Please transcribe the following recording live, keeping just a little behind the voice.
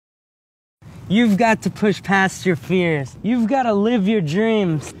You've got to push past your fears. You've got to live your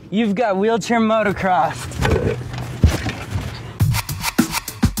dreams. You've got wheelchair motocross.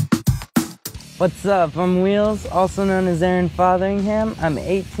 What's up? I'm Wheels, also known as Aaron Fotheringham. I'm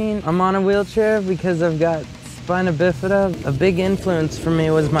 18. I'm on a wheelchair because I've got Spina Bifida. A big influence for me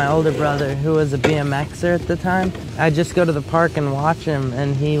was my older brother, who was a BMXer at the time. I just go to the park and watch him,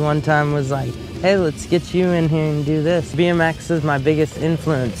 and he one time was like, hey, let's get you in here and do this. BMX is my biggest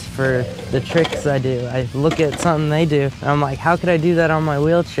influence for the tricks I do. I look at something they do, and I'm like, how could I do that on my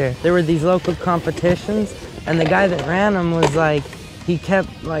wheelchair? There were these local competitions, and the guy that ran them was like, he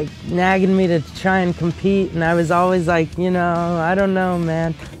kept like nagging me to try and compete, and I was always like, you know, I don't know,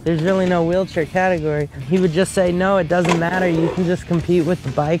 man. There's really no wheelchair category. He would just say, no, it doesn't matter. You can just compete with the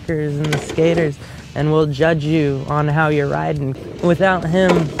bikers and the skaters, and we'll judge you on how you're riding. Without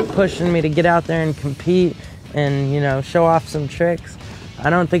him pushing me to get out there and compete and, you know, show off some tricks, I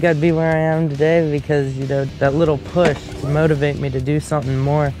don't think I'd be where I am today, because, you know, that little push to motivate me to do something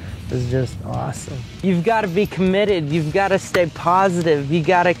more is just awesome. You've got to be committed. You've got to stay positive. You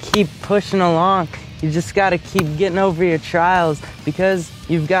got to keep pushing along. You just got to keep getting over your trials, because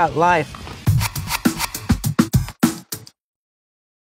you've got life.